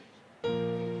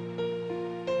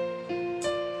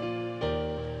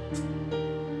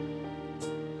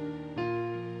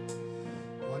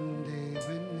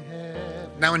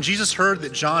Now, when Jesus heard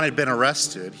that John had been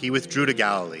arrested, he withdrew to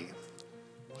Galilee.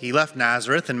 He left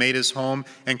Nazareth and made his home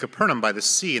in Capernaum by the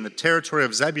sea, in the territory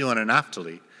of Zebulun and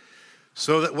Naphtali,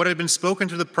 so that what had been spoken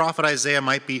through the prophet Isaiah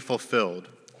might be fulfilled.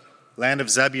 Land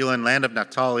of Zebulun, land of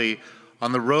Naphtali,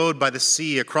 on the road by the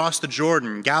sea, across the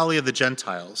Jordan, Galilee of the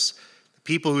Gentiles. The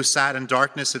people who sat in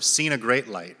darkness have seen a great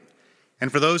light.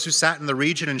 And for those who sat in the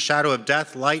region and shadow of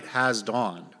death, light has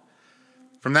dawned.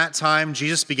 From that time,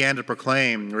 Jesus began to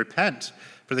proclaim, "Repent,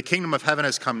 for the kingdom of heaven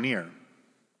has come near."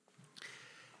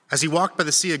 As he walked by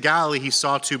the Sea of Galilee, he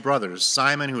saw two brothers,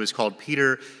 Simon, who is called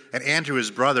Peter, and Andrew, his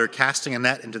brother, casting a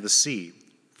net into the sea,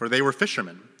 for they were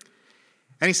fishermen.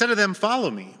 And he said to them,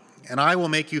 "Follow me, and I will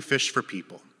make you fish for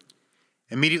people."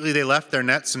 Immediately they left their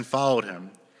nets and followed him.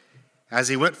 As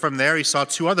he went from there, he saw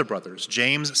two other brothers,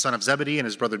 James, son of Zebedee, and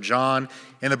his brother John,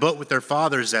 in a boat with their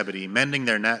father Zebedee, mending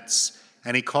their nets,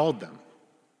 and he called them.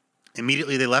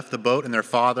 Immediately they left the boat and their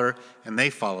father, and they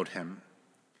followed him.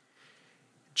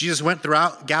 Jesus went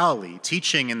throughout Galilee,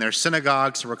 teaching in their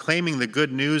synagogues and proclaiming the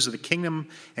good news of the kingdom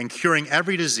and curing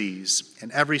every disease and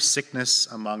every sickness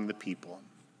among the people.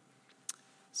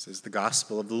 This is the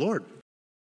gospel of the Lord.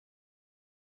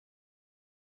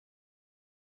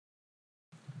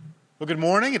 Well, good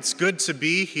morning. It's good to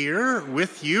be here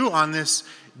with you on this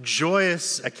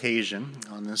joyous occasion,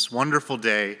 on this wonderful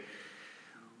day.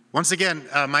 Once again,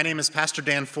 my name is Pastor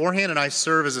Dan Forehand, and I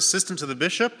serve as assistant to the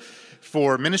bishop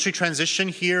for ministry transition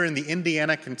here in the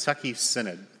Indiana-Kentucky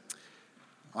Synod.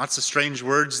 Lots of strange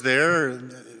words there.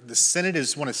 The Synod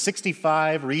is one of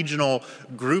 65 regional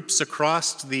groups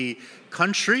across the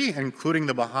country, including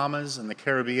the Bahamas and the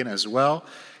Caribbean as well.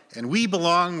 And we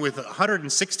belong with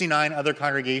 169 other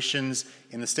congregations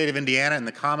in the state of Indiana and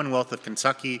the Commonwealth of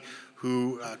Kentucky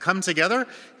who come together,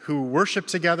 who worship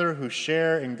together, who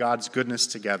share in God's goodness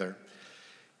together.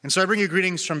 And so I bring you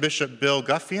greetings from Bishop Bill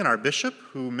Guffian, our bishop,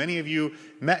 who many of you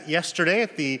met yesterday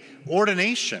at the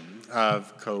ordination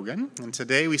of Cogan. And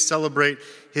today we celebrate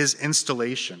his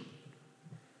installation.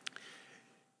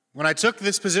 When I took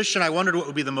this position, I wondered what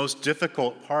would be the most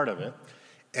difficult part of it.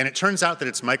 And it turns out that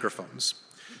it's microphones.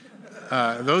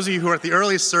 Those of you who were at the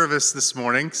earliest service this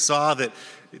morning saw that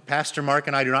Pastor Mark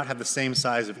and I do not have the same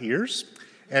size of ears.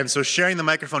 And so sharing the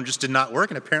microphone just did not work,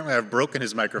 and apparently I've broken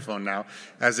his microphone now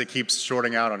as it keeps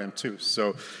shorting out on him too.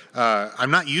 So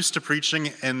I'm not used to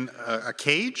preaching in a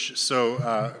cage,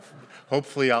 so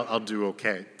hopefully I'll do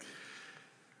okay.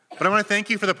 But I want to thank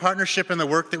you for the partnership and the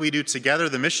work that we do together.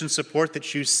 The mission support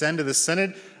that you send to the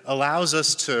Synod allows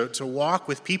us to walk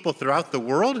with people throughout the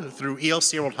world through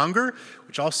ELC World Hunger,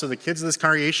 which also the kids of this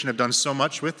congregation have done so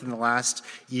much with in the last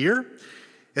year.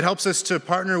 It helps us to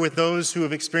partner with those who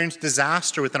have experienced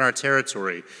disaster within our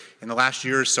territory. In the last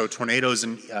year or so, tornadoes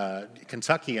in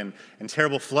Kentucky and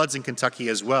terrible floods in Kentucky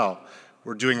as well.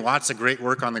 We're doing lots of great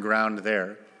work on the ground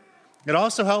there. It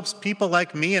also helps people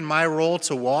like me in my role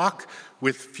to walk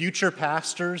with future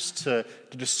pastors to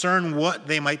discern what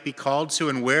they might be called to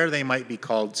and where they might be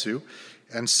called to.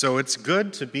 And so it's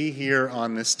good to be here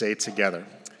on this day together.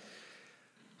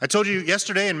 I told you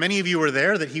yesterday, and many of you were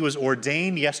there, that he was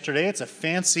ordained yesterday. It's a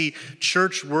fancy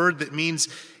church word that means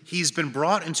he's been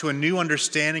brought into a new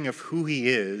understanding of who he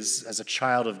is as a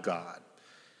child of God,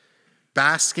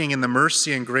 basking in the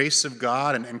mercy and grace of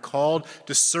God and called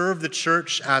to serve the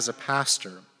church as a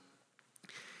pastor.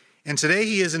 And today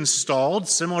he is installed,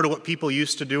 similar to what people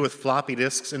used to do with floppy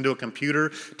disks into a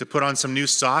computer to put on some new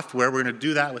software. We're going to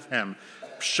do that with him.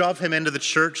 Shove him into the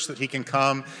church so that he can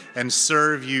come and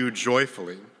serve you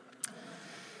joyfully.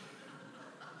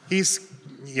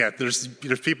 There's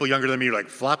people younger than me who are like,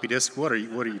 floppy disk, what are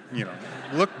you,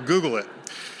 look, Google it.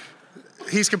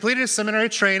 He's completed his seminary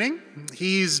training.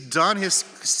 He's done his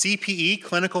CPE,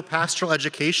 clinical pastoral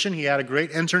education. He had a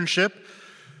great internship.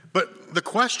 But the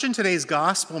question today's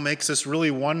gospel makes us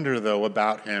really wonder, though,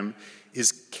 about him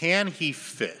is, can he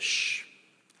fish?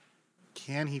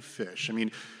 Can he fish? I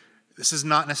mean, this is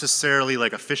not necessarily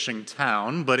like a fishing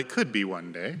town, but it could be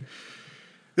one day.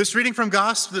 This reading from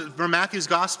Matthew's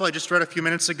gospel I just read a few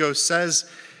minutes ago says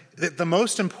that the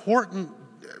most important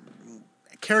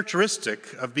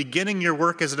characteristic of beginning your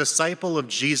work as a disciple of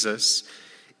Jesus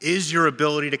is your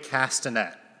ability to cast a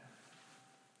net.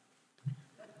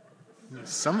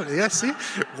 Somebody, yeah, see?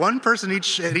 One person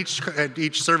at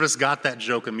each service got that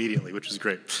joke immediately, which is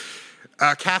great.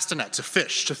 Cast a net, to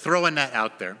fish, to throw a net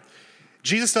out there.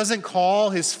 Jesus doesn't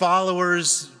call his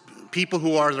followers people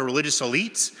who are the religious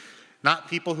elite, not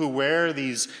people who wear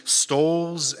these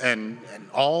stoles and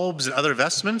albs and other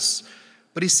vestments,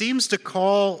 but he seems to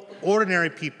call ordinary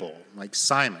people like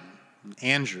Simon and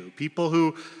Andrew, people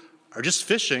who are just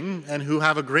fishing and who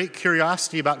have a great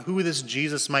curiosity about who this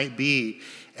Jesus might be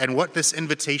and what this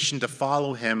invitation to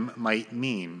follow him might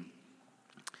mean.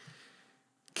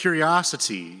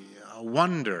 Curiosity,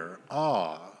 wonder,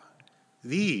 awe,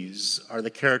 these are the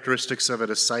characteristics of a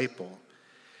disciple.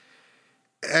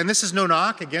 And this is no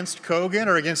knock against Cogan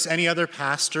or against any other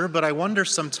pastor, but I wonder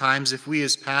sometimes if we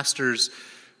as pastors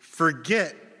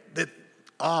forget that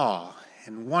awe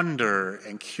and wonder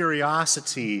and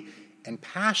curiosity and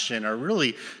passion are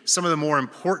really some of the more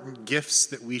important gifts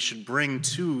that we should bring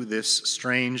to this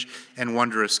strange and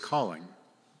wondrous calling.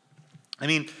 I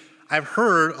mean, I've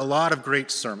heard a lot of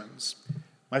great sermons.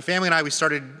 My family and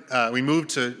I, we moved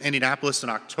to Indianapolis in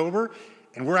October,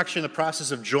 and we're actually in the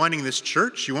process of joining this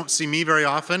church. You won't see me very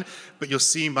often, but you'll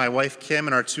see my wife Kim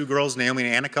and our two girls, Naomi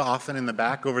and Annika, often in the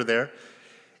back over there.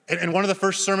 And one of the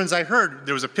first sermons I heard,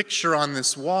 there was a picture on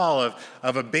this wall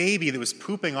of a baby that was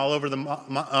pooping all over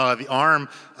the arm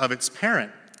of its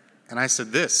parent. And I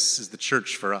said, this is the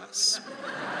church for us.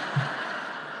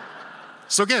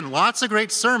 So again, lots of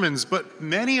great sermons, but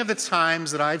many of the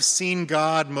times that I've seen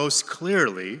God most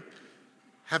clearly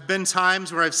have been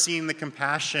times where I've seen the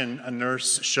compassion a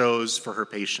nurse shows for her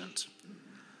patient,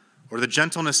 or the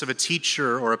gentleness of a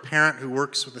teacher or a parent who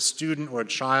works with a student or a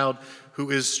child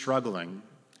who is struggling.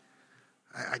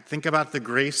 I think about the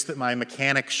grace that my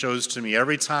mechanic shows to me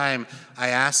every time I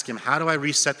ask him, how do I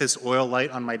reset this oil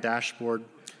light on my dashboard?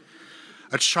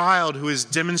 A child who is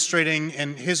demonstrating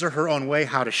in his or her own way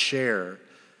how to share.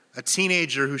 A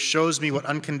teenager who shows me what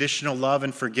unconditional love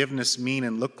and forgiveness mean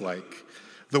and look like.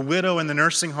 The widow in the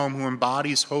nursing home who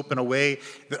embodies hope in a way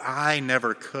that I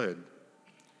never could.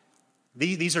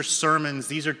 These are sermons,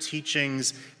 these are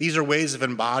teachings, these are ways of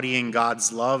embodying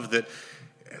God's love that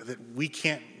we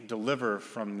can't deliver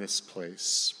from this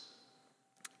place.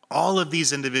 All of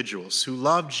these individuals who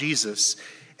love Jesus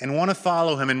and want to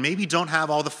follow him and maybe don't have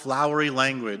all the flowery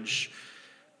language,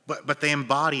 but they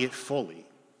embody it fully.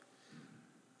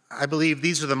 I believe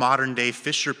these are the modern day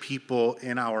fisher people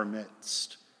in our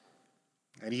midst.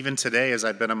 And even today, as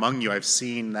I've been among you, I've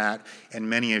seen that in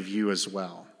many of you as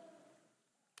well.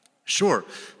 Sure,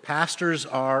 pastors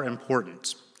are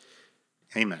important.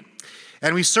 Amen.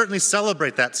 And we certainly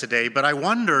celebrate that today, but I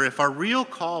wonder if our real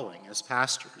calling as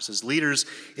pastors, as leaders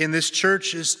in this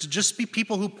church, is to just be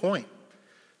people who point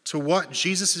to what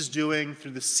Jesus is doing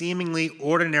through the seemingly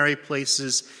ordinary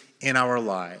places in our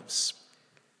lives,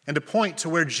 and to point to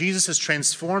where Jesus is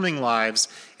transforming lives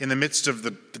in the midst of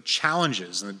the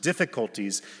challenges and the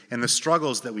difficulties and the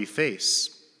struggles that we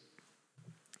face.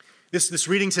 This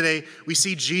reading today, we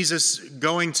see Jesus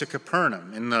going to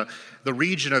Capernaum in the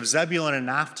region of Zebulun and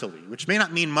Naphtali, which may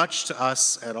not mean much to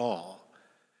us at all.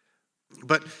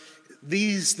 But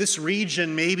this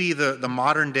region, maybe the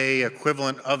modern day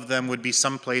equivalent of them would be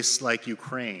someplace like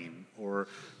Ukraine or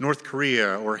North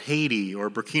Korea or Haiti or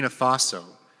Burkina Faso.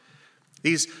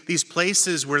 These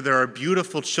places where there are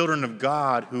beautiful children of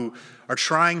God who are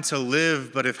trying to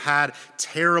live but have had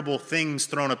terrible things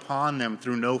thrown upon them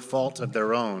through no fault of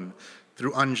their own,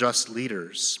 through unjust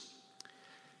leaders.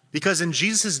 Because in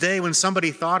Jesus' day, when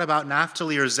somebody thought about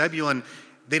Naphtali or Zebulun,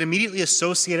 they'd immediately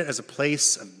associate it as a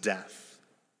place of death,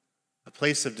 a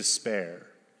place of despair.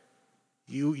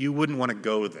 You wouldn't want to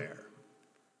go there.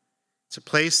 It's a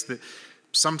place that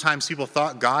sometimes people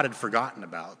thought God had forgotten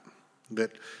about,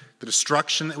 that the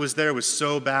destruction that was there was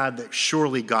so bad that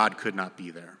surely God could not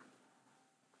be there.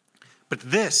 But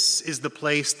this is the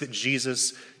place that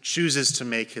Jesus chooses to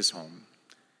make his home.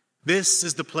 This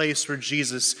is the place where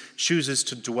Jesus chooses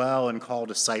to dwell and call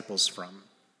disciples from.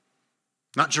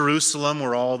 Not Jerusalem,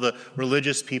 where all the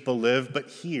religious people live, but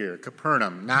here,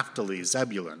 Capernaum, Naphtali,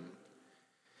 Zebulun.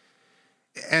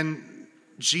 And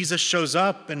Jesus shows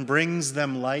up and brings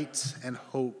them light and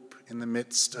hope in the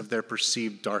midst of their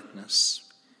perceived darkness.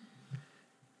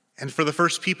 And for the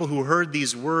first people who heard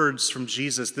these words from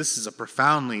Jesus, this is a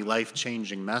profoundly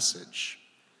life-changing message.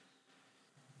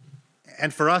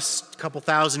 And for us, a couple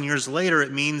thousand years later,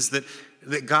 it means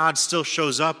that God still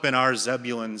shows up in our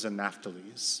Zebulons and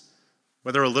Naphtali's,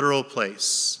 whether a literal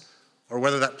place or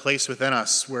whether that place within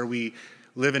us where we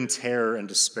live in terror and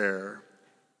despair,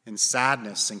 in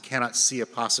sadness and cannot see a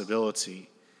possibility.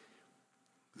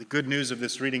 The good news of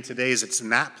this reading today is it's in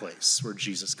that place where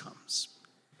Jesus comes.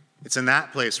 It's in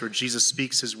that place where Jesus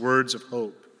speaks his words of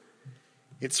hope.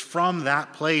 It's from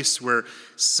that place where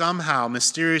somehow,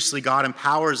 mysteriously, God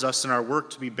empowers us in our work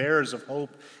to be bearers of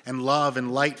hope and love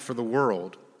and light for the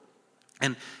world.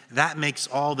 And that makes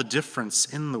all the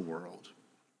difference in the world.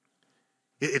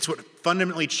 It's what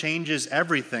fundamentally changes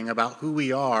everything about who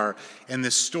we are in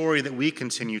this story that we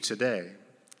continue today.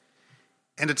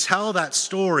 And to tell that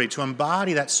story, to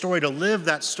embody that story, to live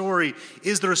that story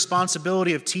is the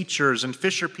responsibility of teachers and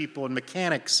fisher people and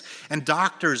mechanics and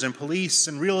doctors and police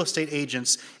and real estate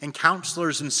agents and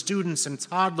counselors and students and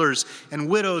toddlers and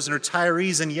widows and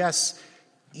retirees. And yes,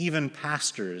 even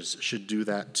pastors should do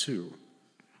that too.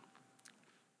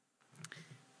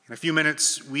 In a few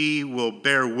minutes, we will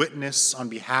bear witness on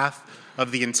behalf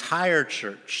of the entire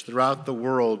church throughout the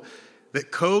world that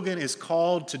Cogan is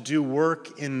called to do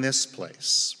work in this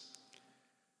place.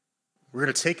 We're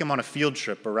going to take him on a field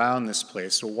trip around this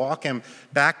place. We'll walk him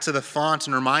back to the font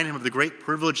and remind him of the great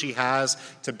privilege he has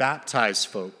to baptize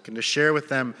folk and to share with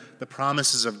them the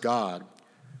promises of God.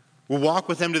 We'll walk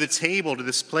with him to the table, to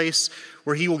this place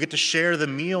where he will get to share the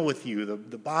meal with you,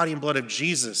 the body and blood of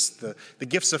Jesus, the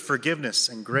gifts of forgiveness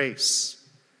and grace.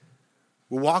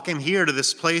 We'll walk him here to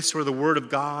this place where the word of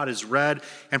God is read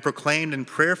and proclaimed, and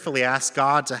prayerfully ask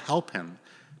God to help him,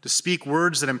 to speak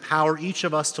words that empower each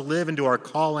of us to live into our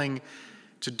calling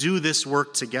to do this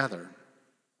work together.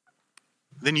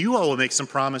 Then you all will make some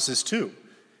promises too.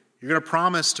 You're going to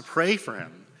promise to pray for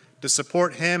him, to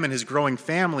support him and his growing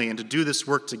family, and to do this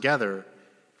work together.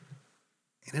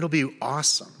 And it'll be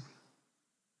awesome.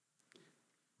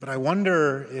 But I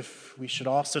wonder if we should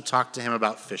also talk to him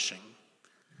about fishing,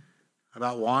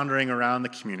 about wandering around the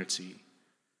community,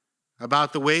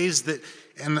 about the ways that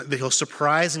he'll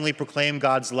surprisingly proclaim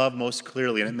God's love most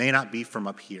clearly, and it may not be from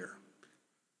up here.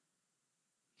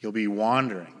 He'll be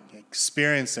wandering,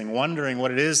 experiencing, wondering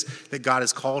what it is that God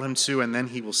has called him to, and then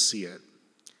he will see it.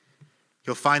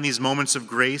 He'll find these moments of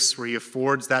grace where he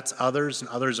affords that to others, and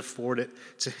others afford it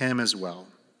to him as well.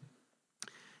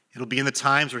 It'll be in the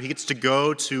times where he gets to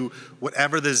go to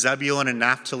whatever the Zebulun and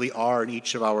Naphtali are in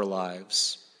each of our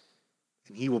lives.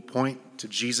 And he will point to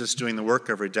Jesus doing the work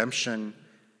of redemption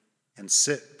and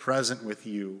sit present with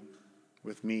you,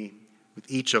 with me, with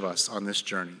each of us on this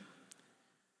journey.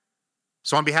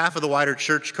 So on behalf of the wider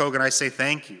church, Cogan, I say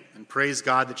thank you and praise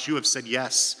God that you have said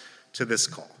yes to this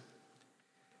call.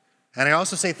 And I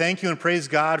also say thank you and praise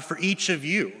God for each of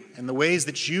you and the ways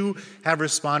that you have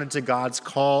responded to God's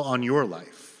call on your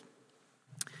life.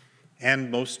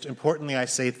 And most importantly, I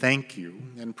say thank you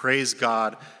and praise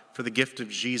God for the gift of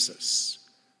Jesus,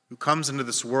 who comes into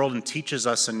this world and teaches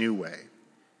us a new way,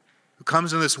 who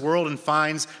comes into this world and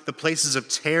finds the places of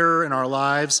terror in our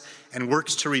lives and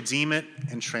works to redeem it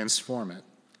and transform it,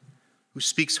 who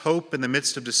speaks hope in the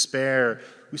midst of despair,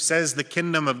 who says the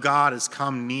kingdom of God has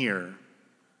come near.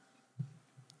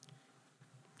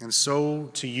 And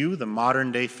so to you, the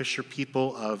modern-day fisher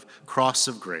people of Cross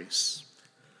of Grace,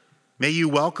 may you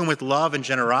welcome with love and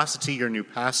generosity your new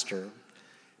pastor.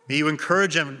 May you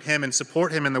encourage him and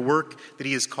support him in the work that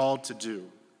he is called to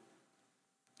do.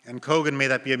 And Cogan, may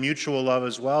that be a mutual love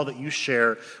as well that you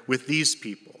share with these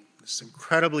people, this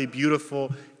incredibly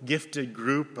beautiful, gifted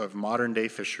group of modern-day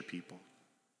fisher people.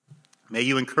 May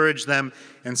you encourage them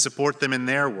and support them in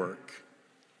their work.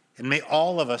 And may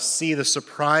all of us see the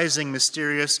surprising,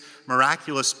 mysterious,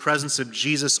 miraculous presence of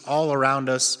Jesus all around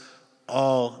us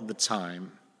all the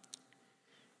time.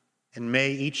 And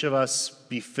may each of us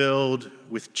be filled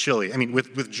with joy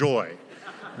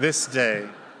this day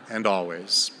and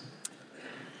always.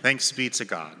 Thanks be to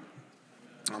God.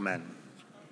 Amen.